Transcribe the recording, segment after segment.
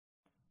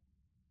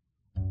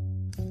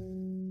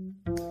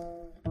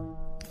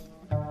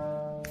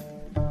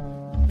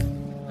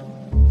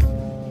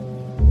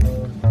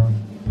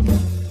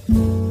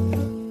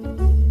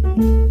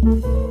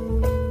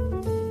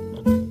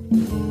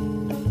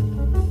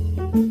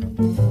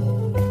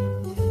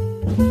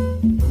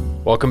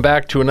Welcome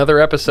back to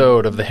another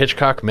episode of the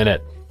Hitchcock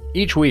Minute.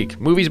 Each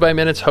week, Movies by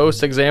Minutes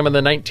hosts examine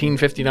the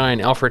 1959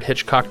 Alfred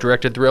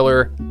Hitchcock-directed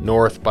thriller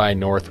North by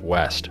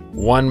Northwest.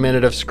 1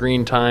 minute of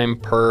screen time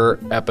per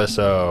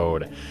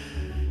episode.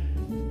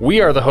 We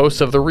are the hosts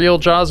of the Real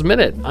Jaws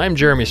Minute. I'm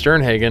Jeremy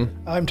Sternhagen.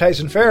 I'm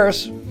Tyson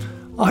Ferris.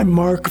 I'm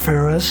Mark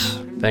Ferris.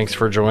 Thanks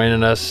for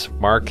joining us.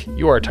 Mark,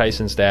 you are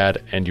Tyson's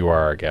dad, and you are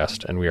our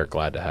guest, and we are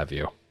glad to have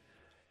you.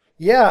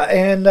 Yeah,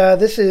 and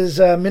this is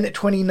Minute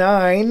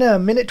 29.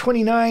 Minute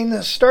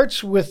 29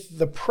 starts with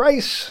the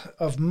price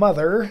of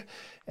mother,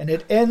 and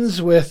it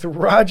ends with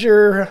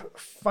Roger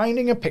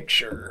finding a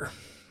picture.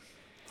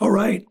 All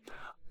right.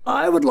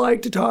 I would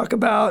like to talk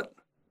about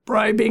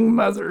bribing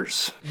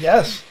mothers.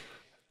 Yes,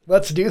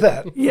 let's do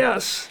that.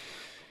 Yes.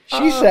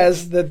 She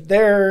says that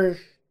there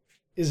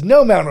is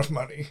no amount of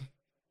money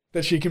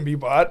that she can be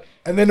bought,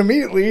 and then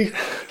immediately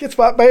gets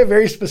bought by a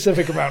very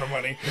specific amount of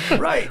money.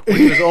 Right.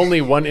 Which is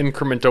only one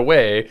increment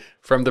away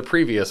from the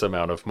previous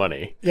amount of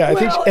money. Yeah, I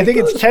think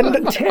it's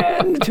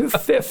 10 to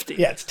 50.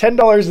 Yeah, it's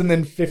 $10 and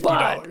then $50.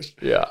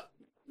 But Yeah.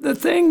 the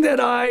thing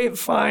that I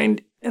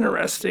find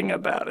interesting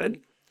about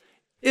it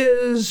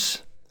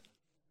is,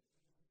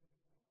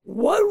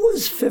 what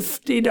was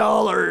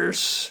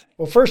 $50?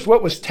 Well, first,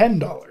 what was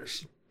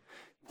 $10?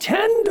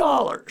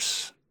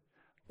 $10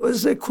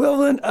 was the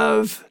equivalent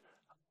of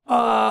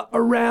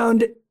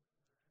around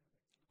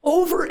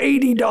over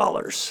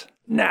 $80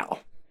 now.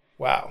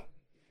 Wow.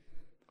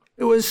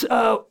 It was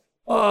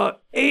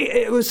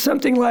it was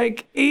something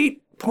like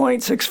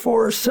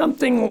 8.64,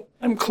 something.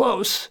 I'm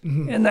close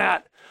in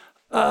that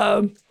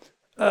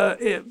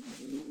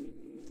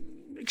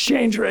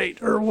exchange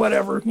rate or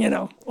whatever,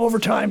 over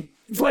time,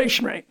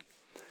 inflation rate.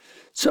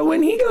 So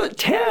when he got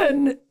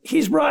 10,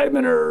 he's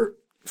bribing her,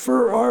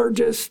 for our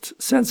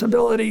just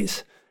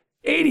sensibilities,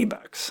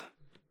 $80.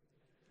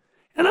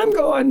 And I'm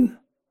going,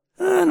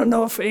 I don't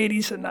know if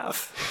 80's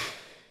enough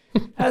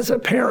as a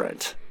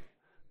parent.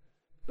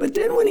 But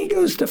then when he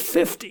goes to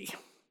 50,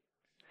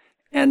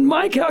 and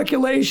my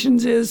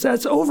calculations is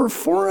that's over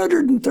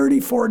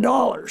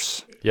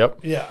 $434. Yep.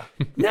 Yeah.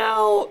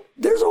 Now,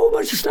 there's a whole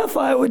bunch of stuff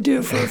I would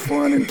do for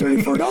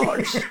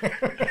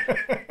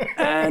 $434.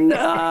 And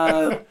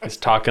Is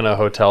talking a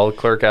hotel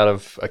clerk out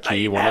of a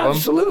key one of them?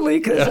 absolutely,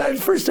 because the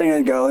first thing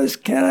I'd go is,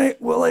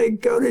 will I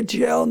go to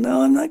jail?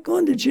 No, I'm not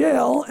going to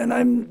jail. And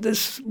I'm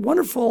this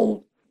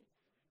wonderful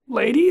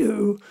lady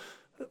who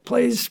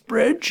plays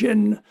bridge,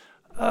 and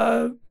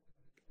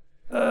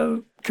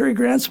Cary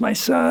Grant's my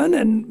son,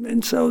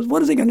 and so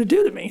what are they going to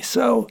do to me?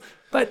 So,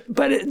 but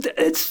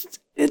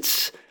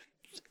it's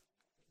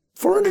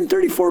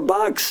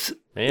 $434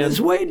 Man.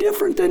 is way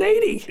different than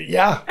 80.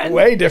 Yeah, And-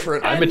 way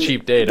different. I'm a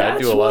cheap date. I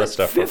do a lot of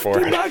stuff for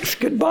 $50 $4.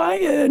 could buy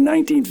in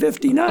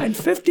 1959.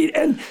 50,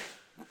 and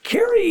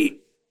Cary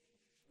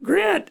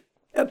Grant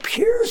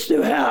appears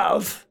to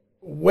have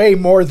Way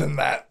more than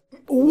that.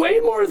 way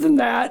more than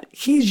that.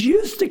 He's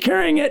used to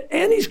carrying it,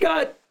 and he's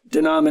got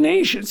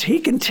denominations. He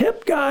can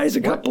tip guys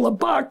a couple of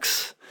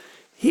bucks.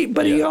 He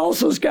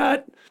also's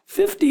got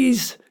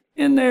 50s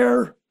in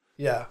there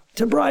Yeah.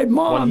 to bribe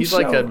mom. Well, he's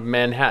like so- a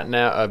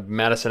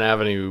Madison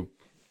Avenue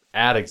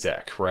ad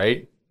exec,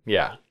 right?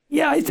 Yeah.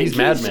 Yeah, I think he's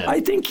Mad Men.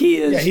 I think he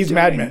is. Yeah, he's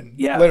Mad Men.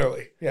 Yeah,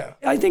 Literally. Yeah.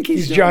 I think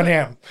he's He's John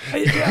Hamm.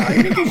 I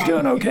think he's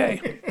doing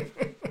okay.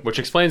 Which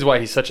explains why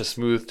he's such a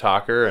smooth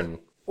talker and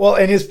Well,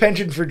 and his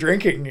penchant for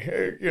drinking,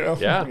 Yeah.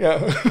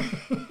 Yeah.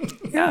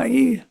 Yeah,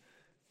 he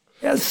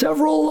has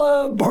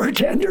several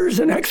bartenders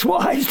and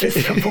ex-wives to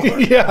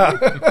support. Yeah.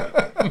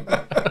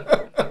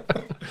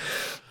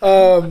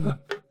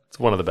 it's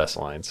one of the best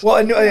lines. Well,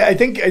 and I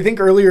think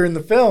earlier in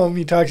the film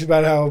he talks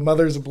about how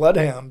mother's a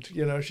bloodhound.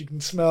 She can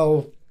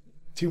smell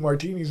 2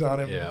 martinis on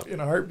him in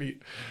a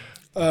heartbeat.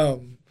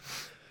 Which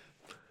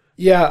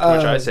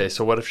I say,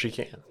 so what if she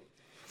can?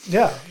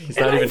 Yeah. He's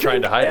not even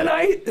trying to hide and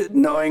it.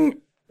 Knowing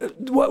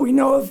what we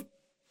know of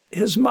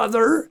his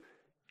mother,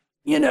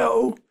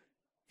 that's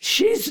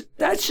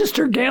just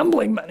her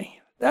gambling money.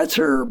 That's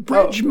her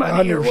bridge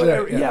money or 100%,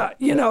 whatever. yeah.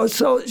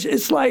 So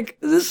it's like,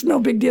 this is no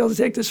big deal to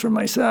take this from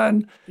my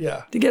son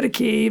Yeah. to get a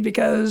key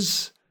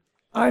because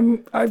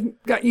I've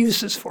got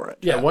uses for it.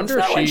 Yeah, I wonder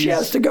It's if not like she she's...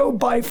 has to go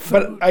buy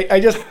food. But I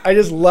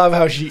just love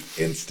how she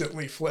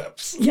instantly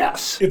flips.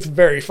 Yes. It's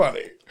very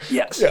funny.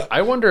 Yes. Yeah.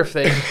 I wonder if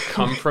they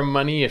come from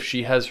money, if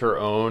she has her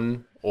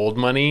own old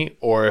money,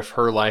 or if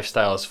her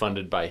lifestyle is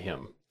funded by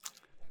him.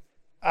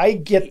 I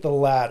get the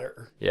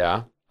latter.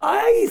 Yeah?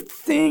 I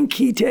think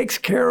he takes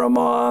care of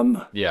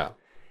mom, Yeah.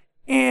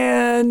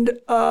 and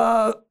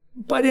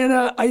but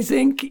I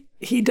think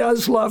he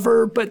does love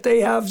her, but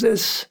they have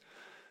this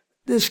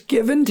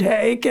give and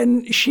take,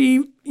 and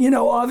she,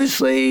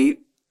 obviously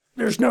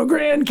there's no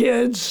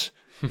grandkids.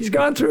 He's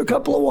gone through a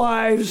couple of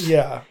wives.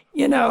 Yeah.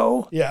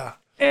 Yeah.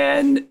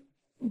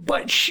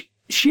 But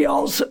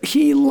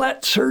he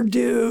lets her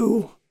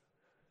do.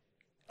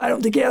 I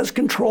don't think he has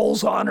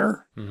controls on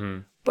her. Mm-hmm.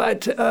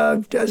 But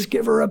does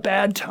give her a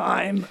bad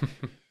time.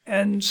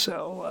 And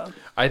so...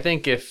 I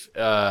think if...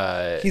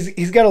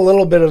 He's got a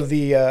little bit of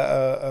the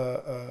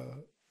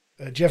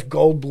Jeff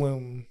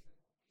Goldblum,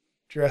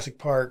 Jurassic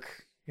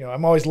Park. You know,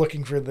 I'm always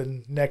looking for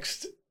the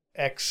next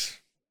ex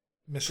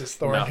Mrs.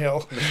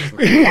 Thornhill.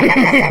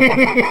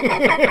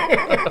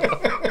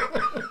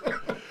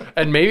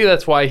 And maybe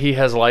that's why he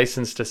has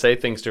license to say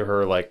things to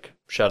her like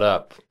 "shut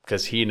up,"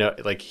 because he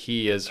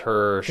is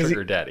her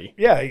sugar daddy.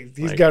 Yeah,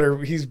 he's got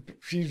her. She's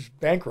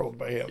bankrolled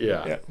by him.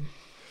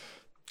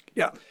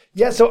 Yeah.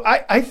 So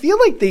I feel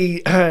like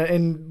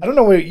and I don't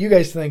know what you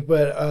guys think,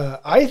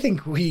 but I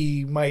think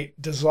we might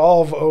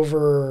dissolve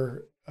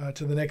over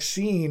to the next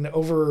scene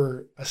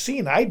over a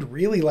scene I'd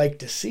really like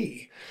to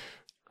see.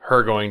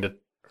 Her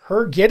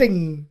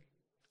getting.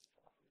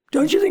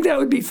 Don't you think that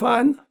would be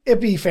fun? It'd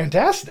be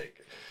fantastic.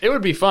 It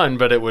would be fun,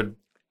 but it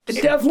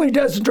definitely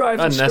does drive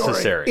the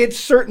unnecessary. story. It's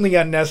certainly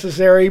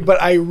unnecessary,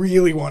 but I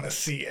really want to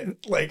see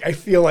it. Like, I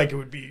feel like it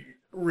would be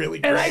really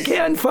great. And I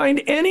can't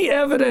find any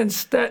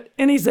evidence that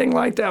anything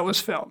like that was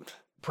filmed.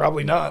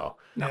 Probably not.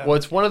 No. Well,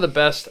 it's one of the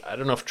best, I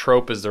don't know if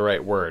trope is the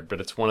right word,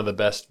 but it's one of the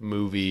best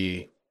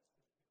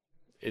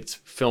it's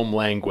film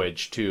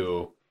language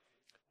to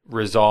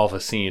resolve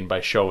a scene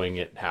by showing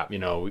it happen. You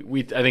know,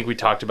 I think we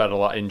talked about it a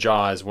lot in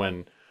Jaws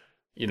when,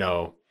 you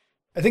know,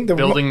 I think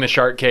building the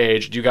shark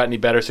cage. Do you got any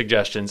better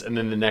suggestions? And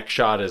then the next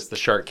shot is the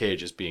shark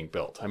cage is being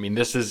built. I mean,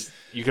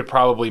 you could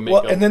probably make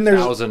a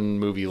 1,000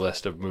 movie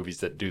list of movies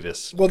that do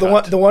this. Well,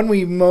 the one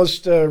we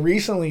most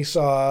recently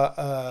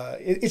saw,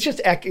 it's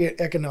just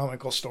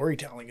economical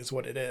storytelling is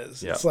what it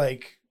is. Yep. It's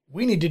like,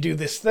 we need to do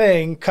this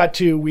thing. Cut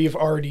to, we've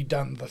already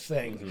done the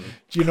thing. Mm-hmm.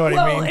 Do you know what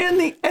I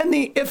mean? And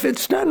if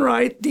it's done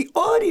right, the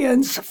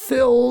audience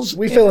fills.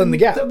 We fill in the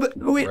gap.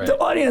 The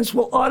audience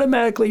will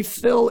automatically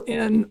fill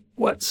in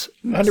what's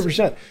missing.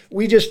 100%.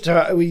 We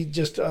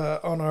just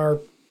on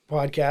our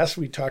podcast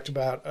we talked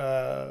about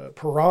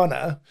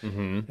Piranha,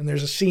 and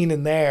there's a scene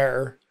in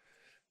there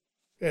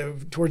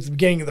towards the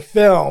beginning of the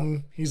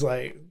film. He's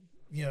like,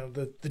 you know,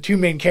 the two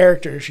main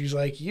characters, she's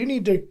like, you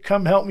need to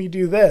come help me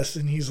do this.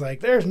 And he's like,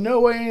 there's no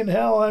way in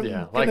hell I'm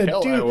like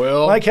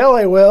hell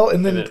I will.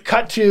 And then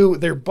cut to,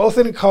 they're both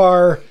in a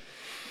car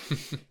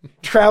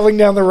traveling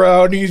down the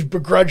road. And he's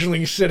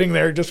begrudgingly sitting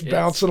there just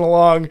bouncing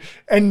along.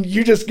 And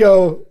you just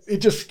go, it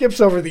just skips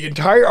over the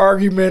entire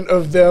argument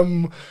of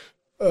them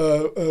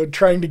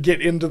trying to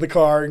get into the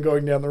car and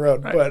going down the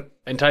road. Right.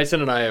 And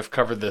Tyson and I have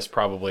covered this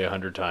probably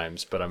 100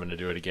 times, but I'm going to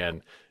do it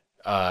again.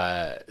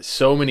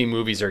 So many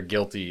movies are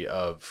guilty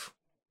of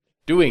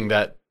doing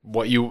that.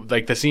 What you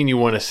like, the scene you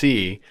want to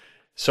see.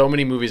 So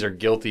many movies are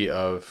guilty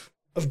of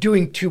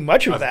doing too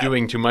much of that.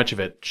 Doing too much of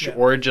it,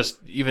 or just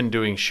even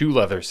doing shoe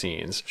leather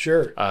scenes.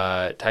 Sure.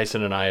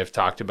 Tyson and I have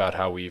talked about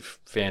how we've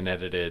fan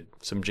edited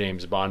some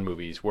James Bond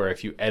movies, where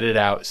if you edit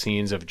out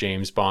scenes of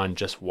James Bond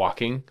just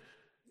walking,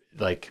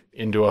 like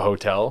into a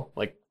hotel,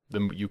 like.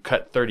 You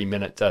cut 30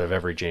 minutes out of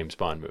every James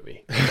Bond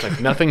movie. It's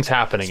like nothing's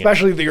happening.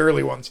 Especially the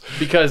early ones.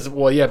 Because,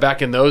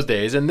 back in those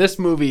days, and this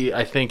movie,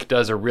 I think,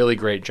 does a really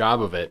great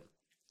job of it,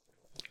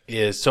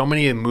 is so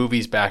many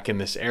movies back in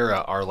this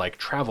era are like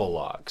travel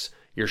logs.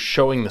 You're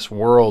showing this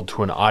world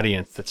to an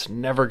audience that's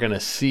never going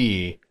to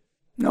see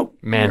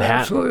Manhattan. You're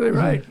absolutely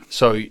right.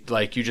 So,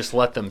 like, you just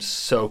let them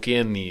soak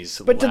in these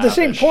But to the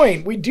same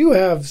point, we do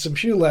have some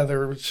shoe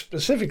leather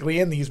specifically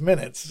in these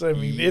minutes. I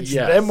mean, it's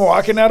them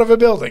walking out of a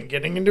building,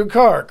 getting into a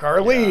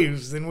car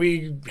leaves, then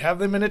we have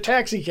them in a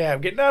taxi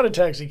cab, getting out of a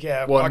taxi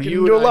cab, walking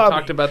into a lobby. I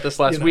talked about this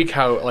last week,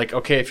 how, like,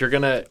 okay, if you're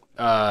going to...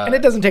 and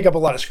it doesn't take up a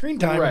lot of screen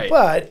time,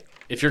 but...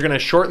 If you're going to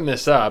shorten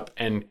this up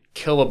and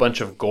kill a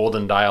bunch of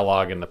golden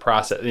dialogue in the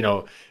process, you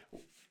know...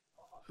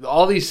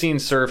 All these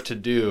scenes serve to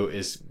do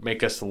is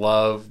make us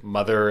love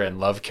Mother and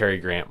love Cary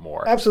Grant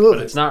more. Absolutely.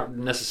 But it's not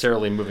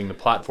necessarily moving the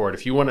plot forward.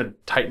 If you want to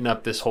tighten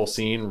up this whole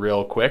scene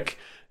real quick,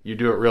 you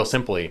do it real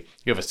simply.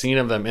 You have a scene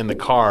of them in the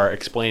car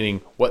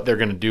explaining what they're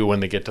going to do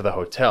when they get to the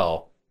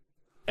hotel,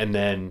 and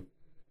then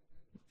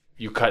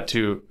you cut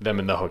to them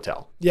in the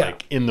hotel. Yeah.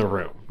 Like in the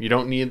room. You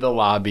don't need the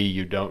lobby.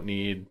 You don't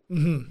need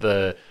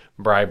the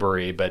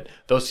bribery. But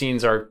those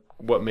scenes are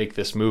what make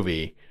this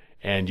movie.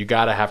 And you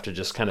gotta have to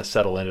just kind of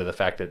settle into the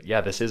fact that,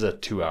 this is a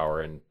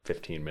 2-hour and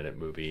 15-minute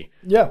movie.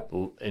 Yeah.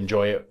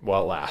 Enjoy it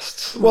while it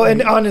lasts. Well,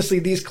 and honestly,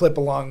 these clip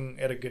along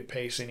at a good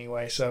pace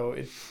anyway, so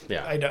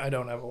I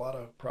don't have a lot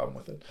of problem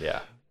with it.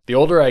 Yeah. The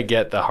older I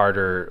get, the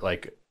harder,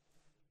 like,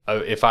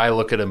 if I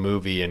look at a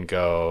movie and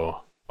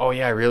go, oh,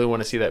 yeah, I really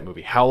want to see that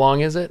movie. How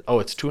long is it? Oh,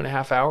 it's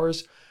 2.5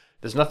 hours?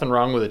 There's nothing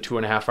wrong with a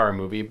 2.5-hour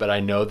movie, but I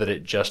know that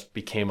it just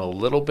became a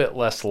little bit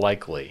less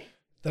likely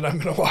that I'm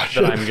going to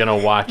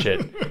watch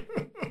it.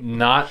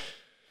 Not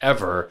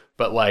ever,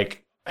 but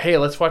like, hey,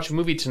 let's watch a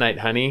movie tonight,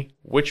 honey.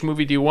 Which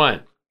movie do you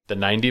want? The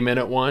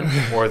 90-minute one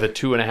or the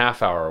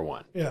 2.5-hour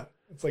one? Yeah.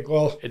 It's like,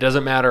 well... It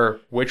doesn't matter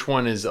which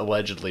one is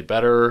allegedly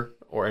better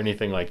or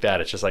anything like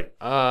that. It's just like,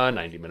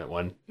 90-minute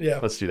one. Yeah.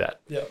 Let's do that.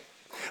 Yeah.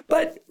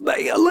 But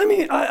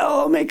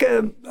I'll make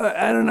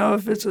I don't know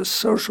if it's a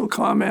social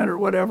comment or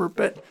whatever,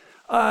 but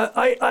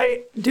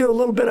I do a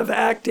little bit of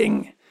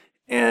acting,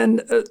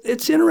 and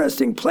it's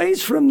interesting.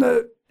 Plays from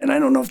and I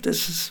don't know if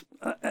this is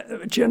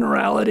a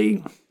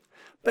generality,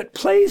 but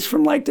plays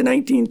from like the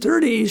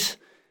 1930s,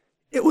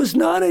 it was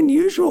not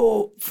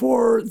unusual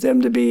for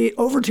them to be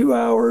over 2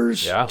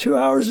 hours, 2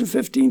 hours and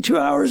 15, 2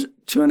 hours,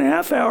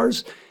 2.5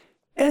 hours.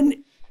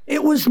 And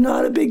it was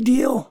not a big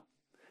deal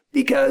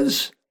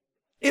because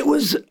it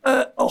was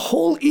a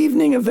whole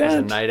evening event.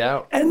 It was a night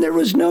out. And there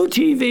was no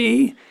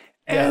TV.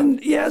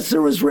 And yes,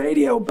 there was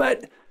radio.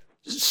 But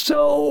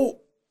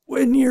so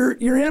when you're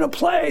in a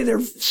play,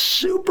 they're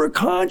super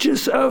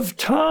conscious of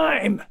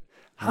time.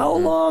 How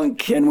long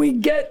can we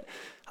get?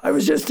 I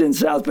was just in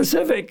South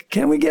Pacific.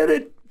 Can we get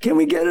it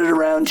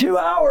around 2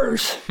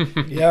 hours?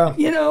 Yeah.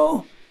 You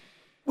know,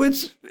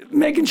 with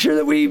making sure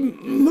that we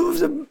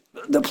move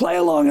the play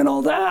along and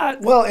all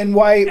that. Well, and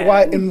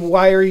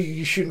why are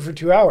you shooting for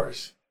 2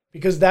 hours?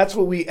 Because that's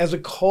what we, as a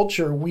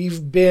culture,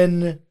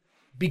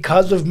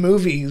 because of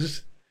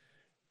movies,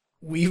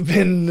 we've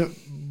been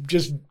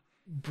just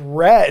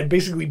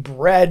basically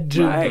bred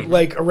to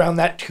like around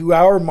that 2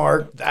 hour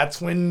mark. That's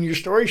when your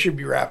story should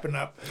be wrapping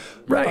up.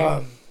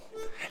 Right.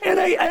 And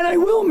I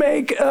will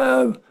make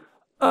a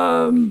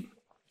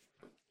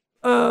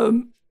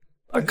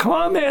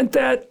comment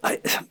that I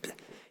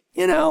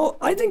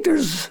think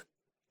there's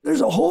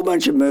a whole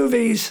bunch of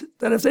movies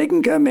that if they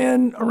can come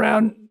in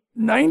around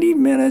 90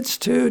 minutes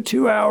to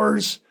 2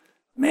 hours,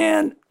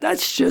 man,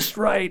 that's just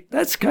right.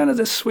 That's kind of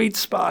the sweet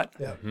spot.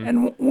 Yeah.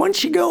 And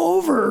once you go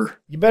over,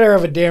 you better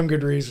have a damn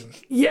good reason.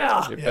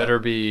 Yeah. It better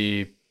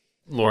be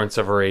Lawrence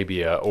of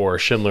Arabia or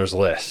Schindler's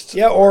List.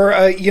 Yeah,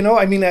 or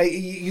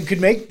you could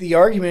make the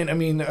argument. I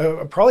mean,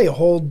 probably a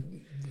whole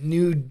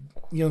new,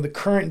 the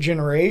current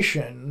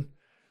generation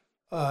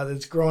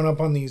that's growing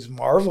up on these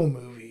Marvel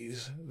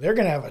movies, they're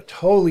going to have a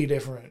totally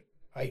different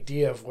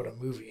idea of what a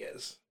movie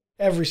is.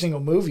 Every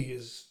single movie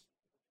is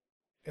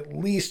at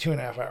least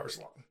 2.5 hours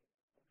long.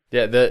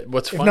 Yeah,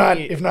 what's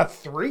funny, if not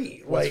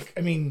 3.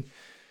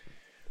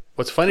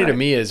 What's funny to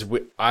me is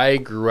I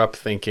grew up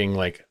thinking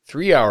like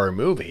 3 hour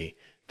movie.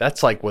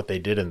 That's like what they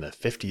did in the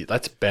 50s.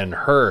 That's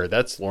Ben-Hur.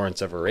 That's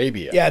Lawrence of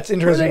Arabia. Yeah, it's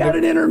interesting. They had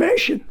an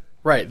intermission.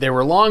 Right. They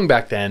were long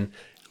back then,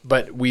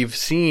 but we've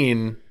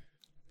seen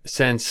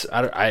since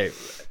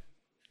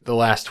the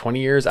last 20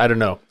 years, I don't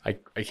know.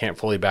 I can't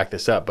fully back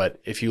this up, but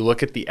if you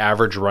look at the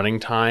average running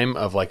time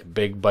of like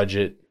big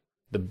budget,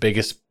 the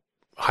biggest,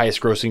 highest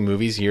grossing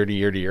movies year to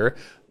year to year,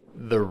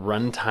 the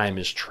runtime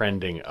is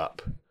trending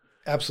up.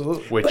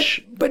 Absolutely.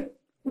 But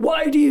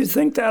why do you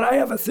think that? I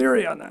have a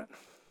theory on that.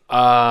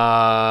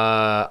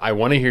 I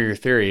want to hear your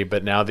theory,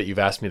 but now that you've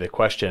asked me the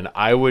question,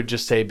 I would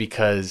just say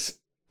because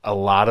a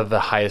lot of the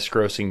highest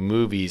grossing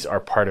movies are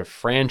part of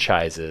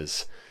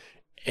franchises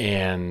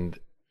and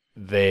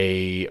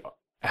they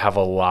have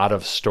a lot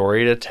of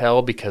story to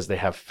tell because they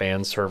have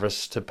fan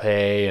service to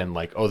pay and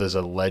like, oh, there's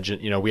a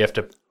legend, we have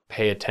to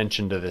pay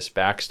attention to this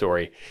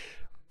backstory.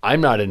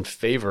 I'm not in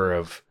favor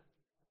of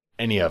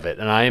any of it.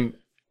 And I'm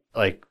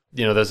like,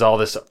 there's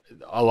a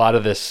lot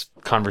of this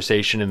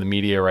conversation in the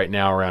media right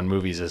now around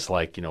movies is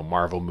like,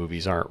 Marvel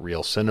movies aren't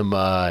real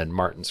cinema and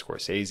Martin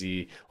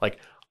Scorsese. Like,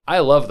 I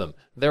love them.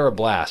 They're a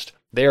blast.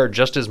 They are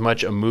just as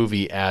much a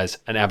movie as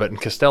an Abbott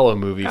and Costello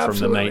movie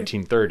Absolutely. from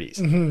the 1930s.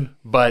 Mm-hmm.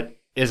 But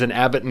is an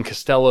Abbott and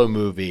Costello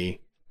movie,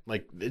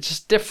 like, it's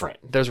just different.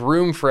 There's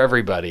room for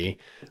everybody.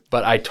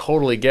 But I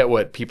totally get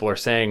what people are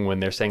saying when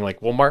they're saying,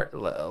 like, well,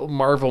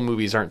 Marvel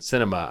movies aren't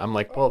cinema. I'm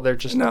like, well, they're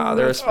just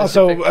they're a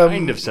specific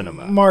kind of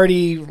cinema.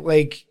 Marty,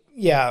 like,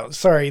 yeah,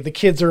 sorry, the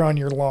kids are on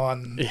your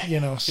lawn.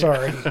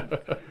 Sorry.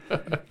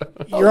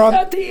 You're on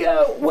at the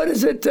what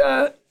is it?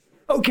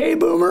 Okay,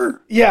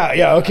 Boomer.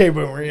 Yeah. Okay,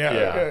 Boomer.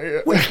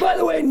 Yeah. Which, by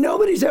the way,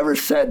 nobody's ever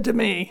said to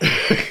me.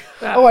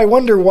 Oh, I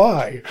wonder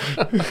why.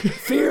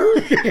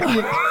 Fear?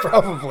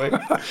 Probably.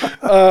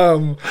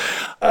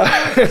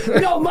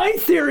 No, my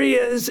theory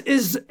is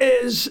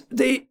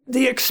the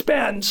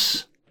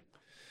expense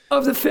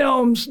of the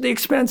films, the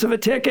expense of a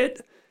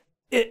ticket.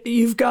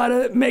 You've got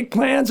to make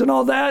plans and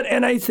all that,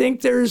 and I think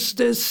there's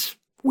this.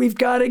 We've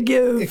got to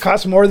give. It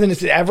costs more than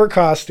it's ever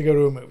cost to go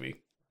to a movie.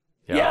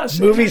 Yeah. Yes,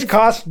 movies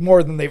cost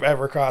more than they've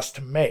ever cost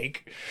to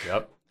make.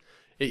 Yep.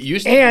 It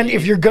used to and be,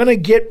 if you're gonna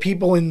get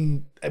people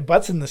in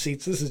butts in the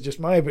seats, this is just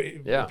my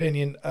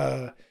opinion.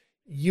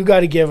 You got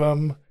to give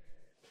them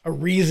a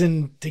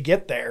reason to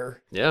get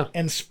there. Yeah.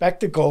 And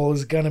spectacle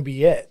is gonna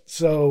be it.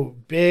 So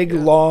big,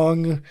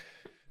 long.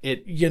 And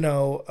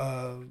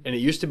it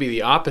used to be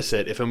the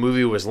opposite. If a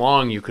movie was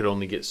long, you could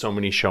only get so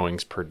many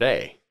showings per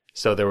day.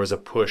 So there was a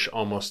push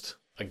almost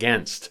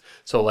against.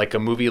 So like a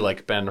movie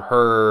like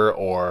Ben-Hur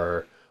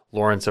or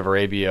Lawrence of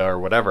Arabia or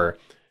whatever,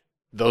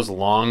 those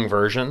long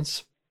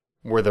versions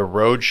were the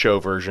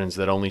roadshow versions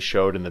that only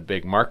showed in the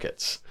big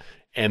markets.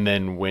 And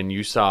then when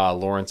you saw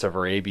Lawrence of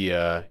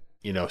Arabia,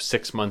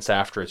 6 months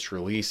after its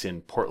release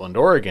in Portland,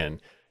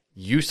 Oregon,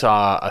 you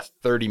saw a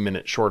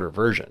 30-minute shorter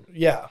version.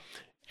 Yeah.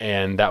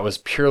 And that was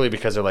purely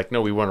because they're like,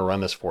 no, we want to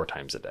run this 4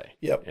 times a day.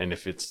 Yep. And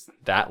if it's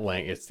that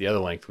length, it's the other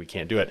length, we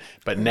can't do it.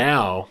 But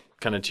now,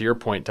 kind of to your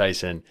point,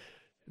 Tyson,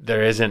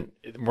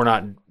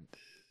 the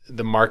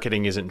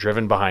marketing isn't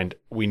driven behind,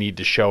 we need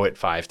to show it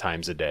 5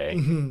 times a day.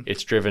 Mm-hmm.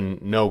 It's driven,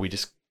 no,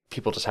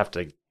 people just have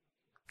to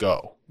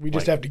go. We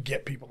just have to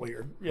get people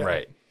here. Yeah.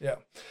 Right. Yeah.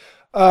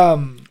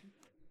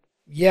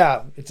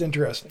 Yeah, it's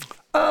interesting.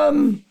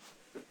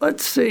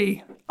 Let's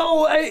see.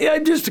 Oh, I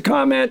just a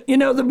comment.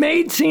 The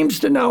maid seems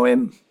to know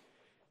him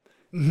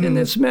in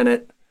this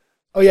minute.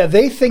 Oh yeah,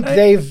 they think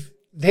they've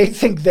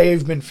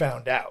been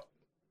found out.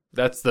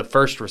 That's the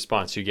first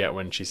response you get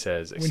when she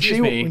says, "Excuse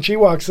me." When she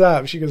walks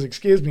up, she goes,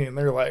 "Excuse me," and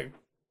they're like,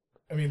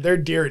 they're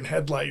deer in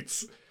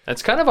headlights.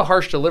 That's kind of a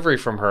harsh delivery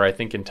from her, I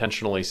think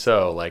intentionally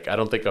so. Like, I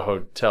don't think a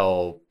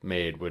hotel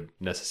maid would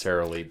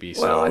necessarily be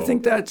so. Well, I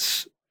think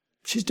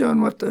she's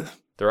doing what the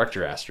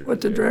director asked her.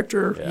 What the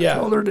director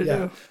told her to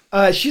do.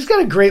 She's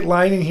got a great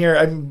line in here.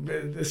 I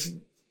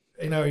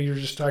know you were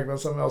just talking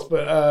about something else,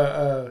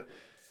 but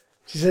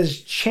she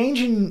says,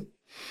 "Changing.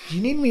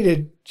 You need me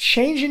to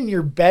change in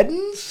your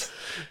beddings?"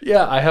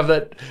 Yeah, I have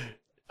that.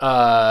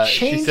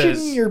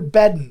 Changing your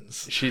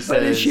beddings. She says. But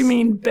does she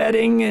mean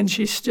bedding? And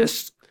she's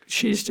just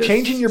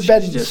changing your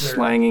beddings. Just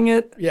slanging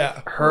it.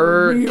 Yeah.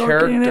 Her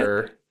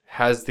character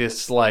has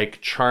this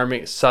like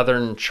charming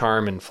Southern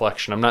charm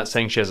inflection. I'm not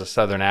saying she has a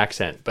Southern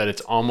accent, but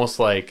it's almost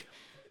like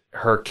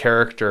her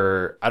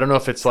character. I don't know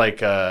if it's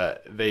like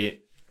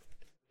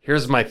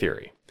Here's my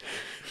theory.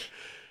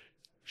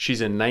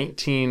 She's in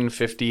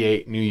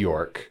 1958 New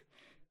York,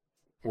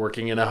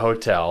 working in a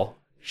hotel.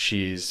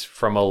 She's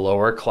from a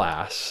lower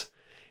class,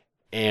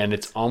 and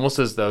it's almost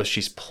as though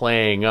she's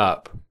playing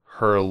up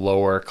her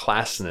lower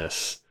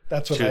classness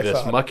to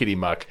this muckety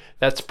muck.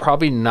 That's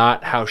probably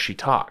not how she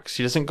talks.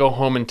 She doesn't go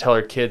home and tell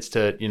her kids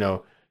to,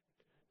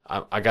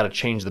 I got to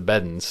change the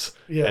beddings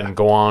and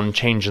go on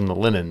changing the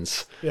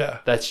linens. Yeah.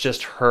 That's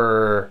just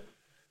her.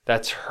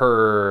 That's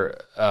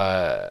her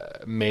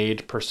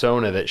maid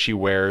persona that she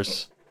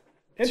wears.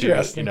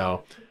 Interesting.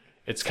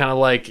 It's kind of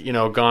like,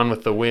 Gone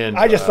with the Wind.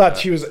 I just thought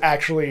she was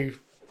actually...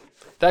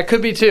 That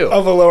could be too.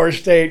 Of a lower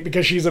state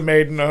because she's a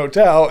maid in a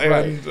hotel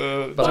and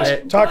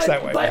talks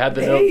that way. I had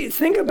the note.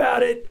 Think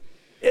about it.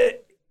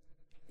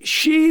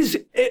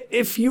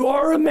 If you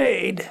are a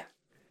maid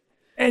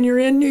and you're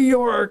in New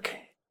York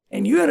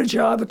and you had a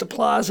job at the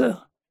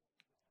Plaza.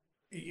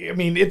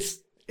 It's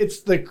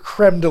the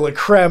creme de la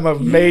creme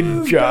of maid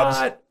jobs.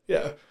 Got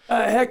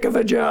a heck of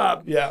a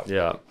job.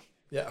 Yeah.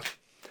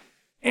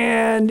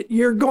 And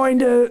you're going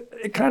to,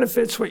 it kind of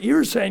fits what you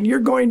were saying. You're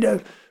going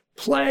to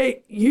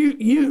play,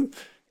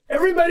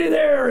 everybody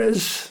there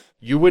is.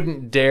 You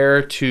wouldn't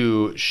dare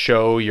to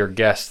show your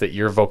guests that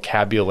your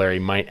vocabulary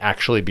might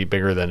actually be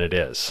bigger than it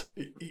is.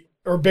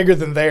 Or bigger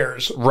than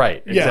theirs.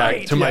 Right,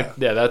 exactly. Right,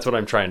 that's what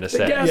I'm trying to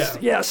say.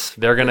 Yes.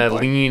 They're going to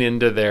lean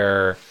into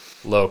their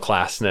low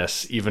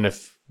classness, even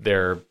if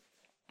they're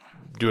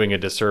doing a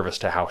disservice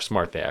to how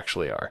smart they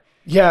actually are.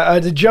 Yeah,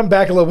 to jump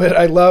back a little bit,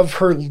 I love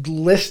her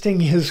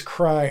listing his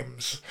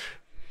crimes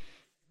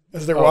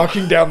as they're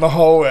walking down the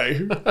hallway.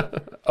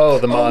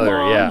 The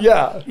mother,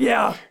 Yeah.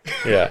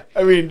 Yeah.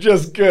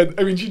 Just good.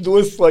 She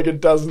lists like a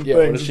dozen things.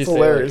 What does she it's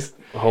hilarious. say,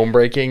 like, home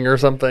breaking or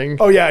something?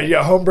 Oh,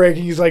 yeah, home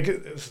breaking. He's like,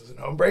 this isn't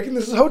home breaking,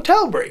 this is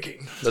hotel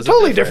breaking. It's a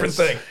totally different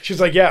thing. She's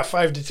like,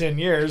 5 to 10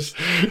 years.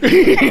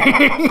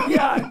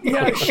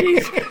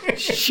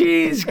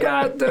 She's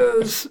got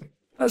those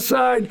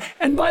aside.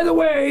 And by the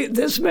way,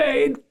 this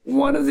maid,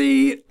 one of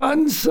the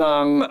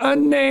unsung,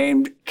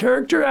 unnamed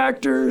character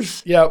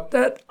actors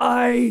that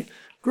I,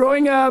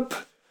 growing up,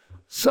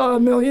 saw a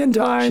million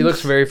times. She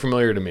looks very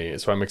familiar to me,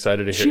 so I'm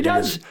excited to hear. She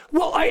does.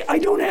 Well, I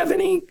don't have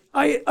any.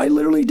 I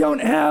literally don't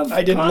have.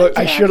 I didn't look.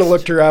 I should have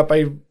looked her up.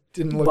 I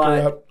didn't look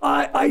her up.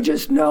 I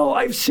just know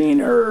I've seen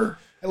her.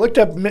 I looked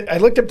up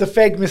the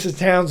fake Mrs.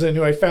 Townsend,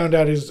 who I found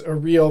out is a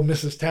real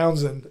Mrs.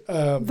 Townsend.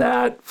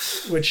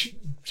 Which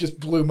just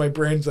blew my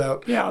brains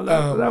out. Yeah,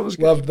 that was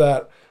good. Loved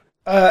that.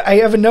 I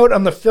have a note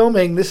on the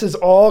filming. This is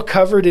all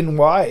covered in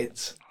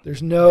wides.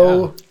 There's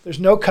no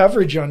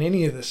coverage on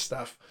any of this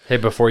stuff. Hey,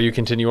 before you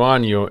continue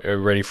on, you are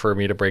ready for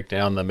me to break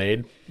down the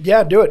maid?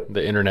 Yeah, do it.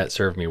 The internet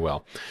served me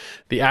well.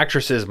 The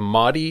actress is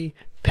Maudie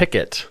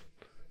Pickett,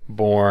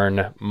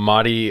 born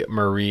Maudie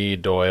Marie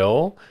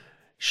Doyle.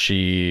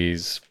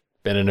 She's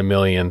been in a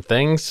million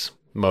things,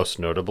 most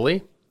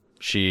notably.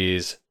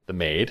 She's the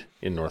maid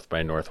in North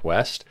by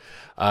Northwest.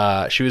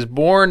 She was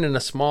born in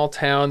a small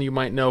town you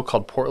might know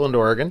called Portland,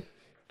 Oregon.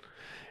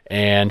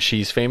 And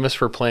she's famous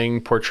for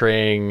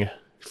portraying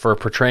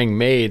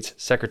maids,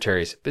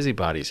 secretaries,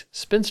 busybodies,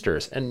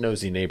 spinsters, and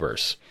nosy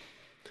neighbors.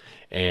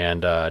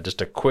 And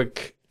just a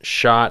quick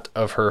shot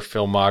of her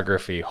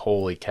filmography.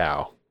 Holy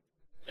cow.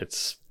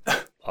 It's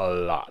a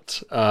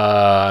lot.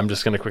 I'm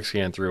just going to quick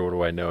scan through. What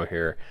do I know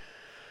here?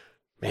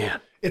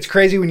 Man. It's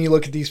crazy when you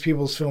look at these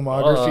people's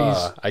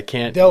filmographies. I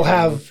can't. They'll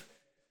have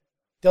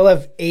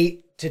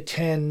 8 to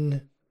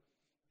 10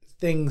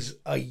 things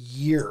a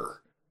year.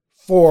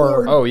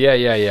 For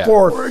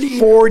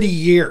 40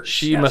 years.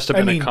 She must have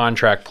been a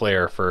contract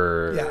player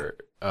for.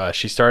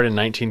 She started in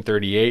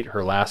 1938.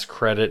 Her last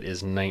credit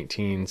is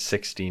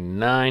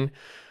 1969.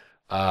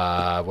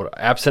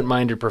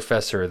 Absent-Minded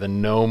Professor, The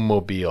Gnome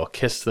Mobile,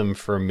 Kiss Them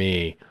for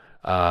Me,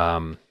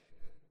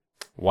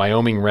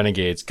 Wyoming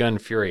Renegades, Gun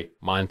Fury,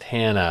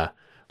 Montana.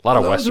 A lot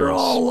of westerns. Those are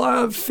all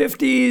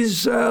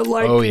 50s,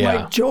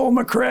 like Joel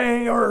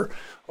McRae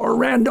or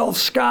Randolph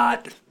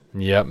Scott.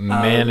 Yep,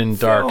 Man in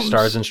Dark, films.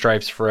 Stars and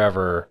Stripes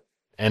Forever.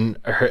 And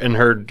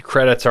her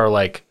credits are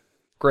like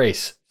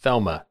Grace,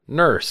 Thelma,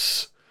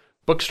 Nurse,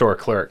 Bookstore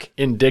Clerk,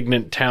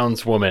 Indignant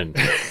Townswoman,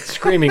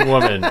 Screaming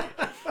Woman,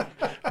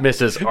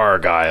 Mrs.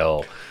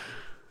 Argyle.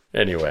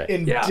 Anyway.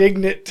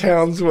 Indignant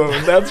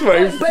Townswoman. That's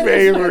my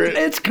favorite.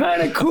 It's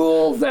kind of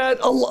cool that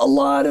a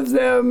lot of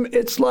them,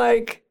 it's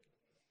like,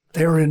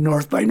 they were in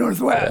North by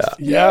Northwest.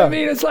 Yeah. You know what I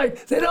mean? It's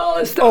like, they did all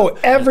this stuff. Oh,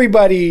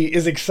 everybody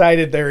is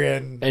excited they're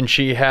in And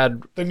she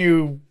had the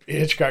new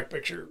Hitchcock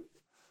picture.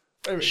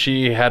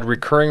 She had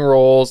recurring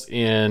roles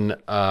in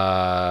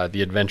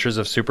The Adventures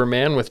of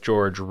Superman with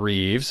George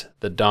Reeves,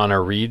 The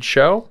Donna Reed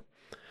Show,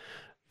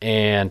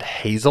 and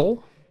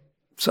Hazel.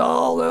 Saw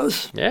all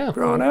those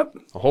growing up.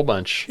 A whole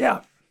bunch.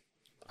 Yeah.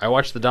 I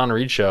watched The Donna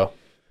Reed Show.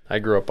 I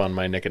grew up on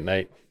my Nick at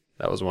Night.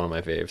 That was one of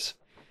my faves.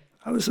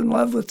 I was in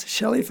love with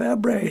Shelley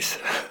Fabrace.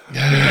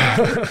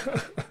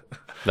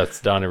 That's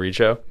the Donna Reed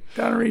Show?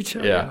 Donna Reed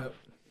Show. Yeah.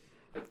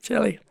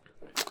 Shelley.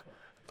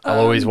 I'll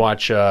always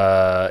watch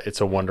It's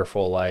a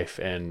Wonderful Life,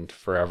 and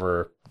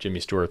forever Jimmy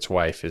Stewart's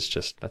wife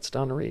is that's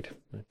Donna Reed.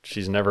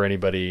 She's never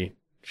anybody.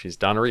 She's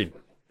Donna Reed,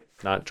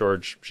 not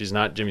George. She's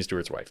not Jimmy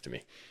Stewart's wife to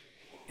me.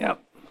 Yep.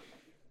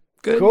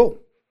 Good. Cool.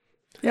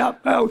 Yeah.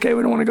 Okay,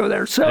 we don't want to go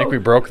there. So I think we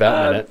broke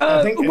that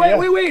minute.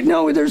 Wait.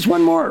 No, there's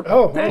one more.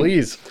 Oh,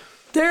 Please.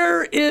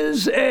 There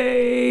is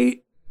I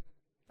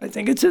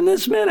think it's in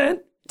this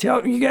minute.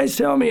 You guys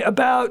tell me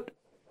about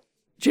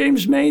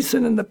James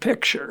Mason in the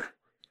picture.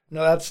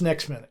 No, that's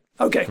next minute.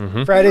 Okay.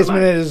 Mm-hmm. Friday's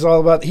minute is all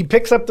about, he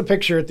picks up the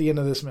picture at the end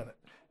of this minute,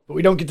 but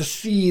we don't get to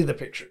see the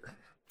picture.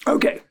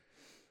 Okay.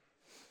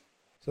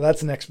 So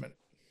that's the next minute.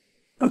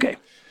 Okay.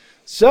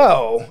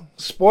 So,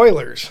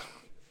 spoilers.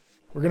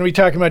 We're going to be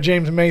talking about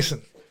James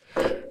Mason.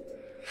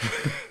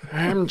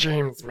 I'm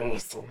James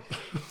Mason.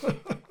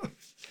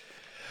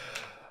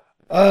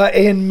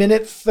 In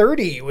minute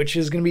 30, which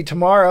is going to be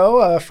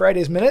tomorrow,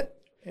 Friday's minute.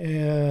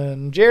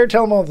 And Jared,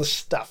 tell them all the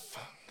stuff.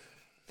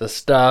 The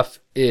stuff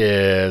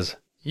is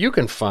you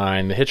can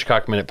find the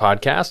Hitchcock Minute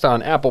podcast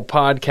on Apple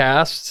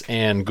Podcasts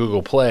and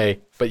Google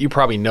Play, but you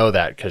probably know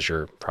that because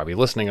you're probably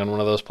listening on one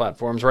of those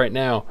platforms right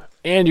now.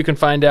 And you can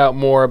find out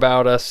more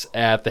about us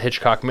at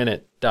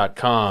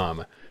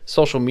thehitchcockminute.com.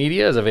 Social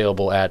media is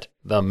available at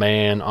The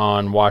Man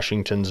on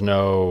Washington's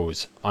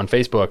Nose on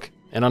Facebook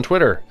and on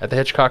Twitter at The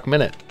Hitchcock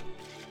Minute.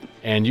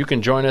 And you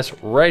can join us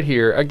right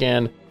here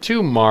again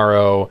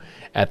tomorrow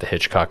at the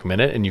Hitchcock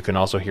Minute. And you can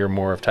also hear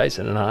more of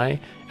Tyson and I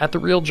at the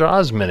Real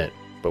Jaws Minute.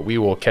 But we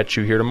will catch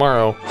you here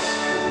tomorrow.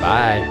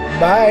 Bye.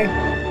 Bye.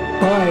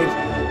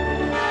 Bye.